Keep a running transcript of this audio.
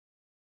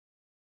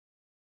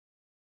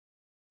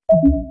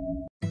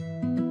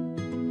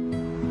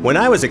When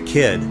I was a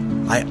kid,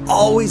 I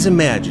always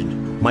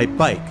imagined my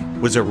bike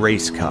was a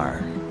race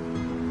car.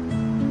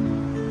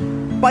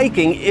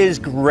 Biking is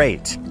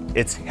great.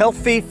 It's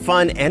healthy,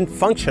 fun, and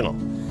functional.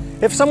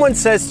 If someone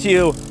says to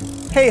you,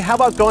 "Hey, how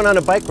about going on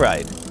a bike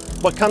ride?"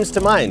 what comes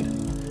to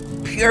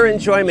mind? Pure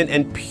enjoyment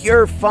and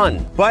pure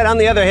fun. But on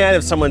the other hand,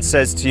 if someone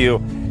says to you,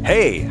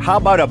 "Hey, how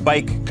about a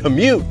bike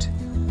commute?"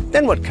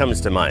 then what comes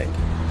to mind?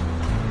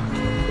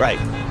 Right,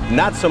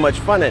 not so much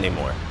fun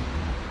anymore.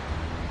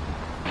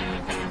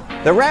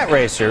 The Rat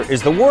Racer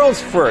is the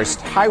world's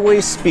first highway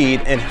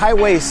speed and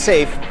highway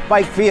safe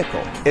bike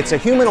vehicle. It's a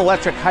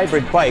human-electric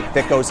hybrid bike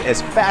that goes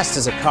as fast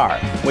as a car.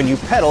 When you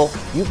pedal,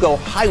 you go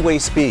highway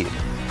speed.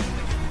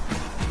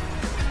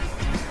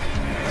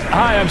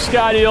 Hi, I'm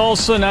Scotty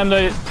Olson. I'm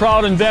the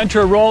proud inventor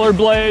of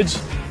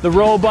rollerblades, the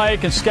roll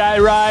bike, and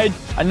Skyride.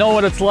 I know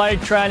what it's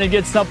like trying to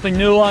get something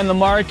new on the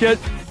market.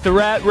 The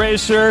Rat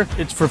Racer,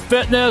 it's for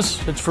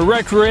fitness, it's for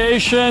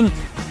recreation,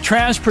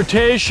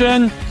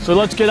 transportation. So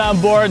let's get on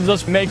board and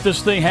let's make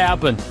this thing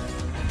happen.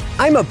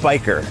 I'm a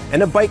biker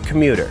and a bike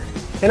commuter,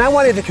 and I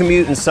wanted to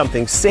commute in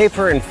something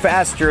safer and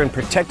faster and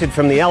protected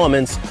from the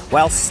elements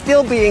while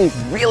still being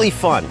really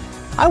fun.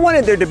 I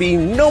wanted there to be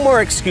no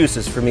more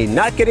excuses for me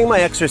not getting my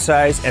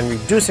exercise and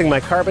reducing my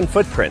carbon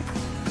footprint.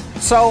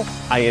 So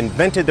I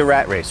invented the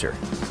Rat Racer.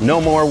 No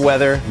more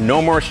weather,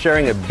 no more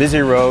sharing a busy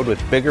road with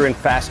bigger and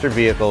faster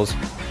vehicles,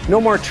 no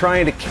more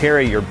trying to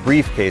carry your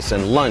briefcase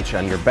and lunch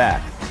on your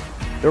back.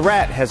 The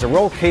Rat has a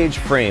roll cage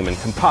frame and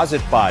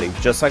composite body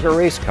just like a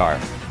race car,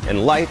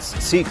 and lights,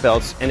 seat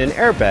belts, and an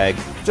airbag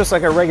just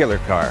like a regular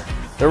car.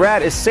 The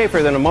Rat is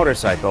safer than a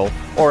motorcycle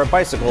or a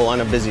bicycle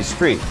on a busy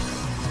street.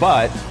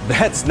 But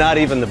that's not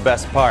even the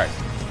best part.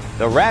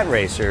 The Rat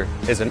Racer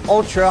is an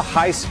ultra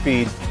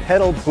high-speed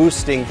pedal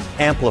boosting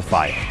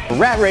amplifier. The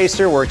Rat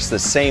Racer works the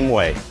same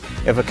way.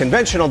 If a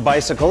conventional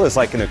bicycle is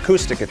like an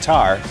acoustic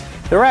guitar,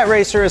 the Rat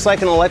Racer is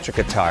like an electric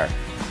guitar.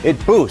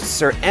 It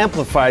boosts or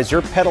amplifies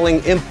your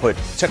pedaling input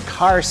to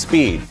car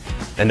speed.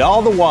 And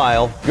all the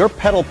while, your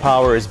pedal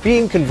power is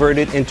being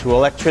converted into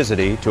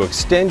electricity to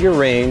extend your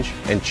range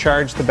and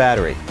charge the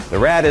battery. The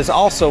Rat is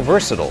also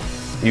versatile.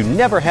 You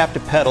never have to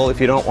pedal if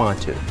you don't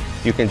want to.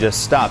 You can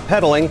just stop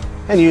pedaling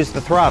and use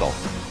the throttle.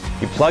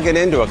 You plug it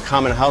into a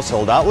common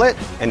household outlet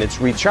and it's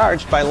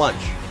recharged by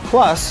lunch.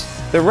 Plus,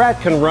 the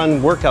Rat can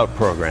run workout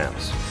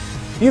programs.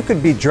 You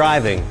could be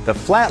driving the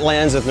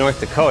flatlands of North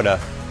Dakota,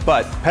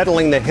 but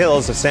pedaling the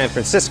hills of San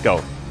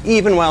Francisco,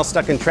 even while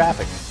stuck in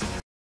traffic.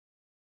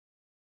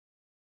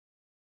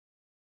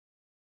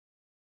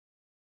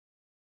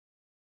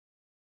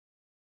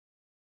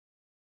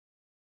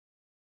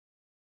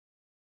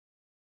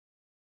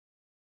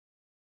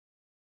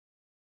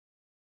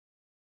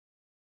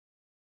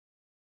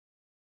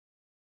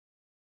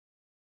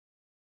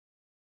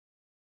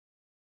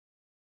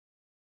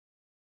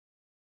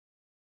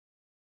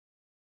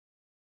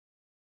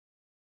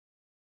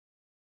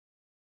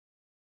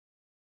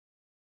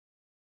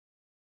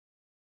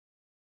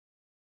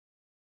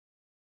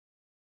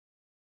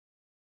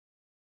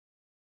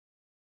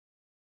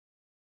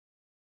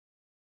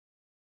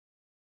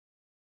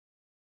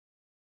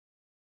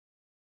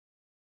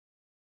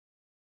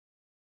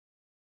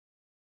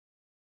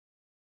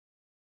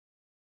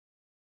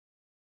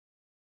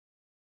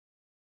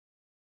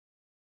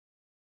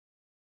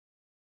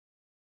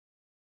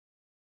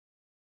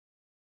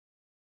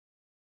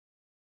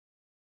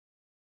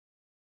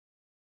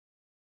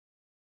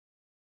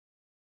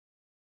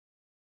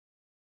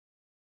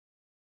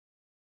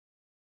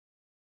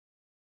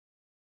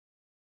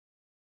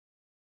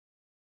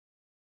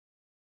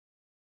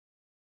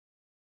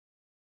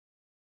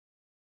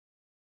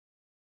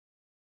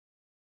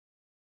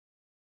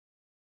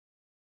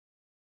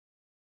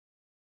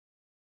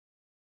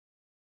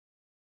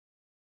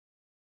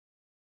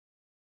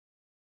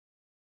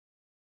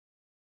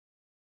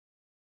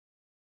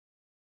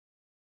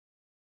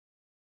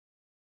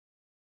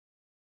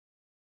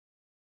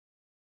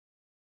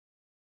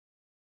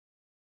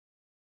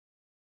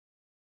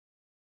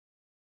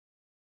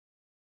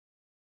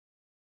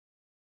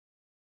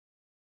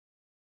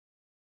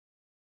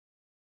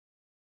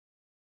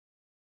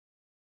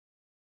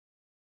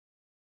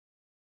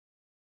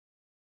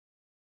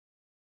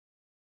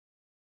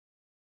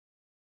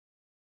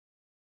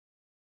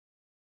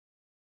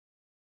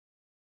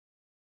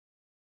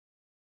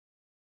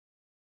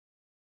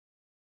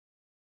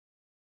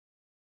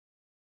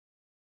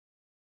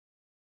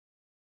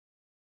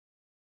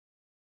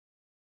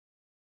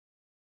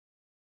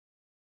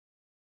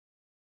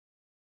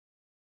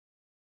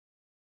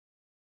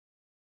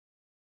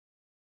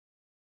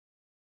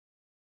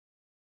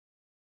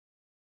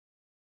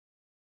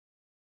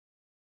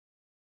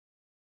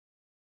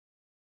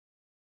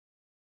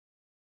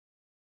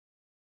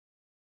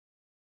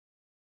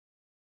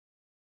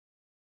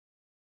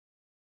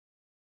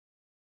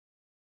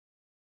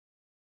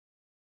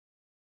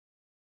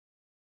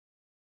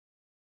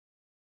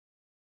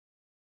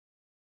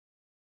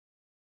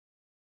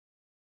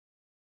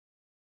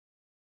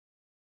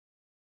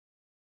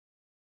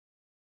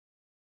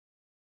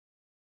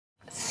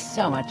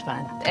 so much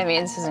fun. I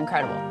mean, this is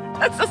incredible.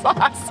 This is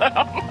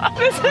awesome.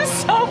 This is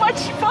so much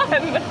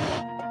fun.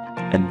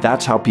 And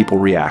that's how people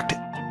react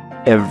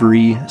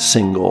every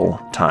single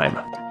time.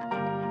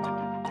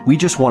 We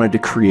just wanted to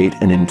create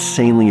an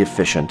insanely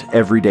efficient,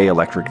 everyday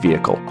electric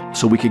vehicle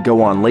so we could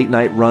go on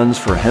late-night runs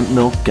for hemp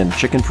milk and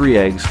chicken-free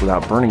eggs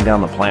without burning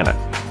down the planet.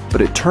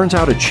 But it turns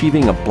out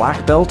achieving a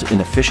black belt in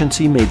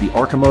efficiency made the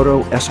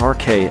Arcimoto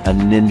SRK a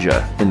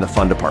ninja in the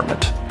fun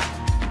department.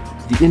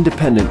 The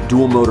independent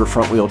dual-motor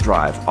front-wheel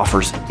drive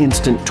offers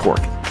instant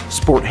torque,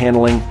 sport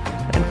handling,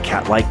 and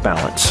cat-like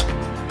balance.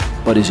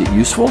 But is it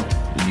useful?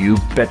 You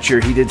bet your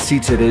heated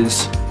seats it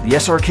is. The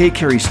SRK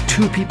carries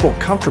 2 people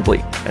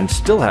comfortably and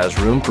still has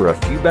room for a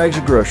few bags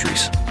of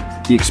groceries.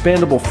 The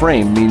expandable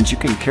frame means you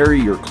can carry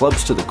your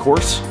clubs to the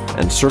course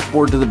and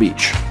surfboard to the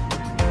beach.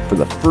 For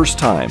the first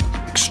time,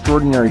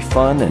 extraordinary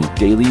fun and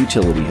daily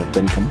utility have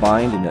been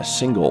combined in a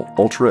single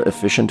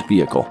ultra-efficient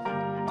vehicle.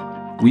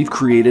 We've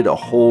created a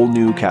whole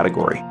new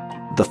category,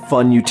 the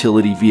fun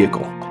utility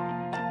vehicle.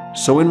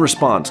 So in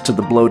response to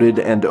the bloated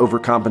and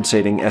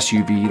overcompensating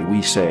SUV,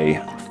 we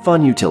say,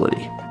 fun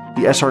utility.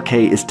 The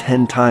SRK is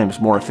 10 times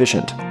more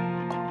efficient.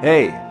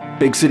 Hey,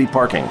 big city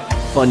parking.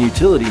 Fun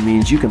utility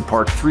means you can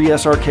park 3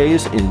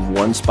 SRKs in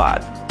one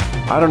spot.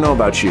 I don't know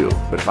about you,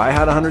 but if I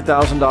had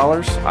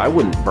 $100,000, I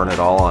wouldn't burn it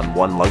all on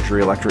one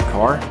luxury electric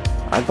car.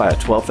 I'd buy a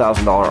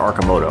 $12,000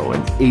 Arcimoto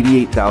and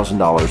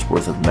 $88,000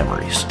 worth of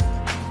memories.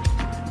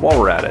 While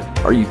we're at it,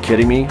 are you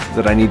kidding me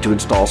that I need to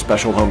install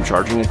special home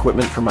charging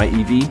equipment for my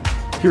EV?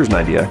 Here's an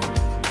idea.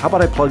 How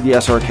about I plug the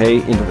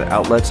SRK into the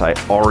outlets I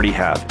already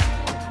have?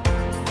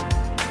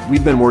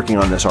 We've been working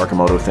on this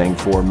Arcimoto thing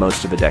for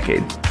most of a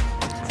decade.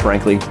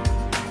 Frankly,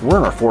 we're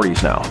in our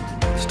 40s now.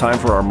 It's time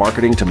for our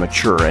marketing to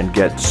mature and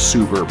get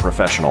super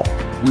professional.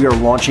 We are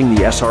launching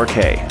the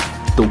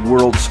SRK, the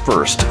world's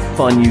first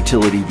fun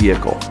utility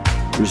vehicle.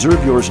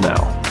 Reserve yours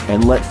now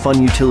and let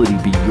fun utility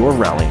be your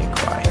rallying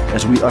cry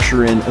as we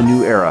usher in a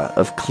new era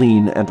of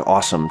clean and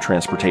awesome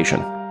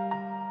transportation.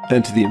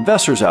 And to the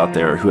investors out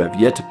there who have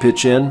yet to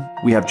pitch in,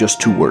 we have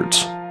just 2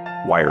 words: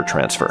 wire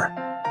transfer.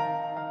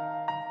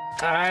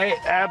 I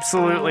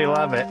absolutely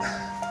love it.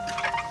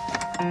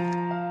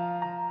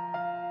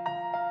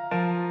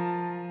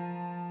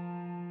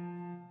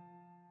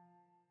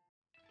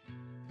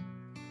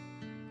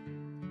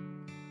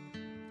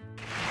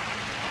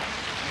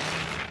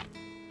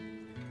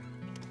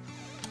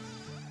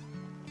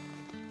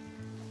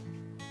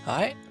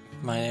 Hi,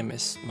 my name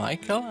is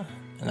Michael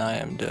and I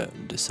am the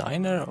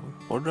designer of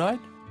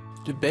PodRide.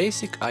 The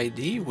basic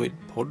idea with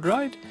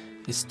PodRide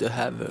is to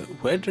have a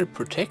weather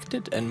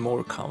protected and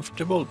more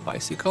comfortable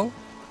bicycle.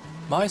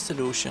 My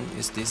solution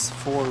is this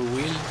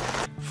 4-wheeled,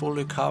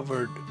 fully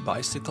covered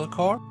bicycle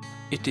car.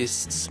 It is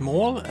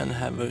small and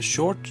have a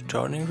short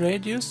turning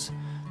radius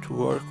to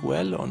work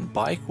well on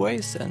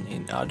bikeways and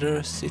in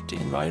other city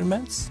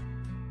environments.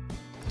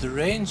 The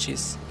range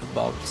is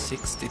about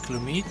 60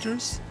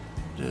 kilometers.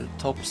 The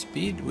top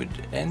speed with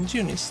the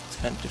engine is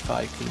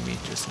 25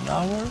 kilometers an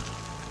hour.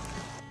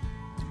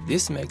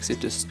 This makes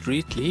it a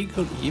street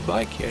legal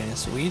e-bike here in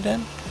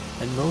Sweden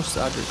and most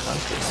other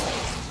countries.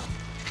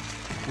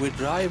 We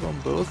drive on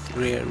both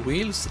rear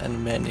wheels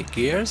and many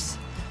gears.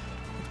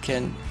 It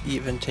can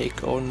even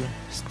take on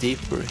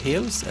steeper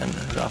hills and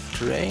rough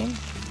terrain.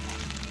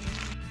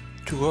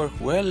 To work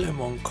well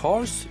among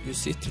cars, you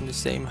sit in the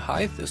same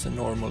height as a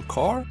normal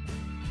car.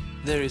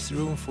 There is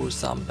room for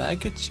some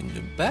baggage in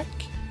the back.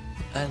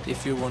 And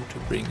if you want to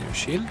bring your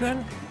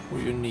children or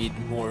you need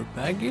more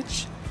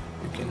baggage,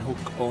 you can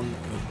hook on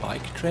a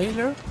bike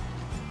trailer.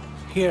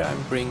 Here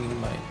I'm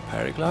bringing my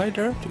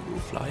paraglider to go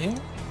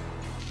flying.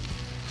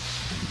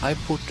 I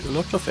put a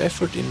lot of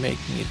effort in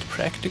making it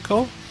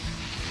practical,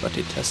 but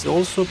it has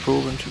also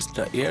proven to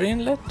the air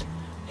inlet,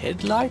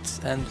 headlights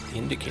and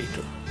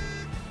indicator.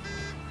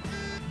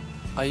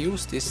 I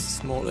use this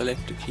small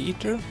electric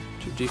heater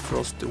to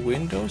defrost the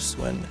windows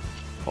when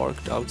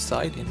parked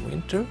outside in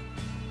winter.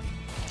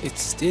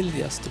 It's still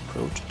just a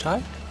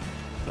prototype,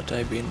 but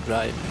I've been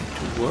driving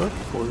to work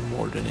for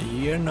more than a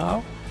year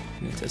now,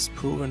 and it has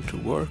proven to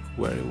work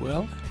very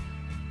well.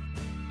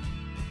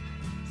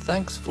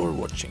 Thanks for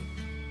watching.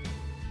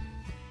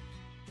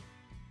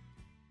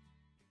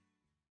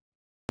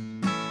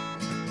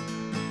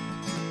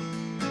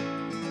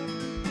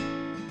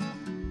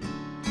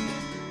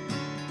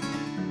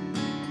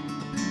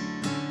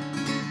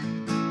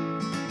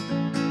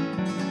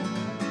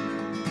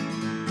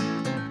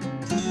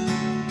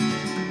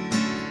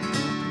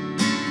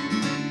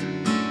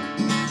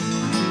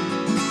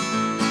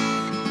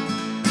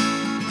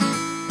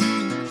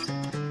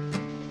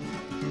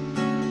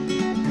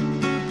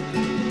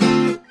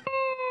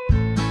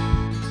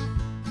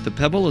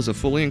 The Pebble is a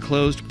fully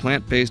enclosed,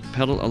 plant-based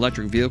pedal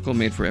electric vehicle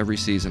made for every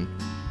season.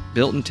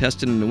 Built and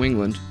tested in New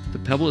England, the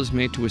Pebble is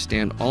made to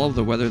withstand all of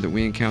the weather that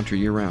we encounter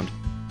year-round.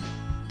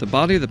 The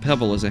body of the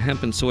Pebble is a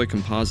hemp and soy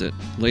composite,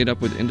 laid up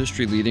with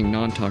industry-leading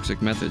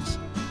non-toxic methods.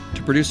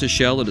 To produce a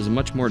shell that is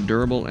much more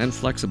durable and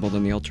flexible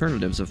than the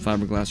alternatives of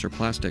fiberglass or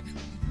plastic.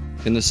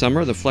 In the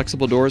summer, the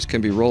flexible doors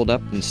can be rolled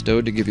up and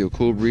stowed to give you a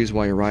cool breeze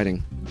while you're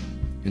riding.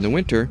 In the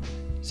winter,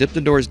 zip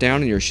the doors down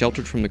and you're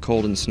sheltered from the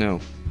cold and snow.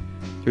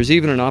 There's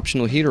even an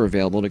optional heater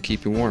available to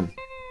keep you warm.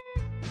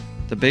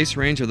 The base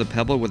range of the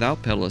Pebble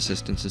without pedal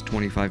assistance is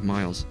 25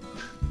 miles.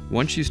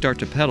 Once you start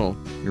to pedal,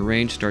 your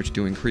range starts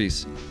to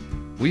increase.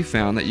 We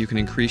found that you can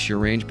increase your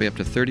range by up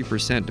to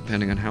 30%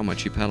 depending on how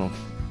much you pedal.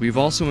 We've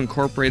also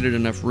incorporated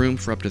enough room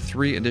for up to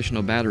 3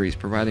 additional batteries,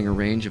 providing a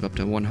range of up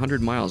to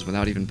 100 miles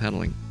without even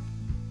pedaling.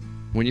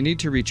 When you need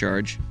to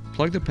recharge,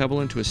 plug the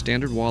Pebble into a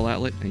standard wall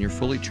outlet and you're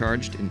fully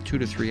charged in 2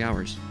 to 3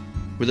 hours.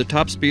 With a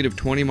top speed of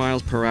 20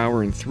 miles per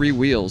hour and 3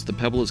 wheels, the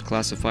Pebble is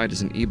classified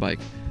as an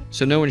e-bike,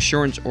 so no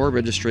insurance or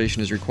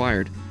registration is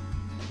required.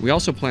 We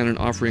also plan on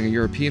offering a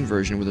European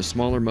version with a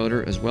smaller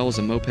motor as well as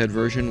a moped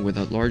version with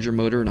a larger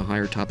motor and a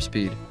higher top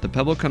speed. The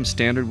Pebble comes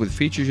standard with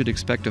features you'd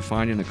expect to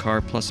find in a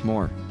car plus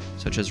more,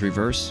 such as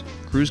reverse,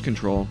 cruise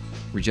control,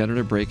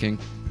 regenerative braking,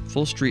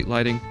 full street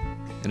lighting,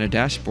 and a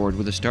dashboard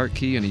with a start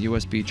key and a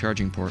USB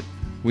charging port.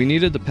 We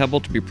needed the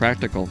Pebble to be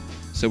practical,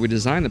 so we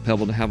designed the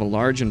Pebble to have a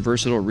large and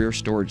versatile rear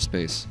storage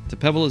space. The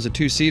Pebble is a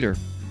 2-seater.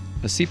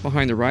 A seat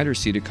behind the rider's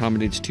seat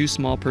accommodates 2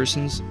 small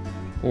persons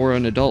or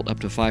an adult up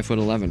to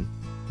 5'11".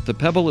 The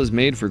Pebble is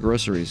made for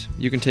groceries.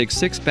 You can take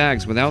 6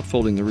 bags without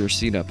folding the rear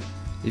seat up.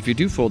 If you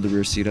do fold the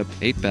rear seat up,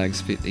 8 bags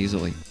fit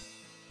easily.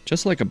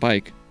 Just like a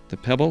bike, the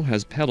Pebble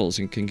has pedals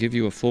and can give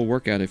you a full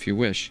workout if you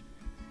wish.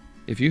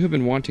 If you have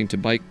been wanting to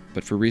bike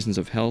but for reasons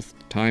of health,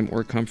 time,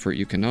 or comfort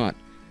you cannot,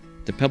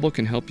 the Pebble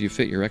can help you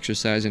fit your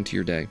exercise into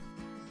your day.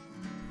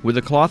 With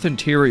a cloth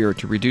interior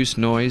to reduce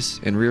noise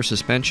and rear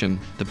suspension,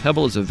 the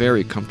Pebble is a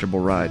very comfortable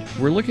ride.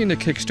 We're looking to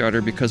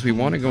Kickstarter because we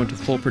want to go into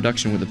full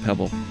production with the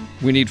Pebble.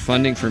 We need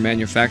funding for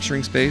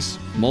manufacturing space,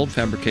 mold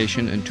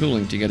fabrication, and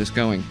tooling to get us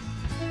going.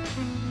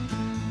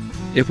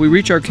 If we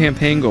reach our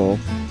campaign goal,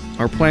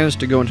 our plan is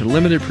to go into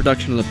limited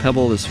production of the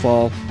Pebble this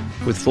fall,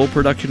 with full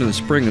production in the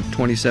spring of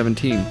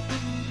 2017.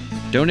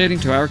 Donating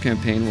to our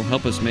campaign will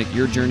help us make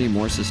your journey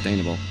more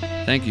sustainable.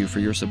 Thank you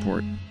for your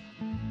support.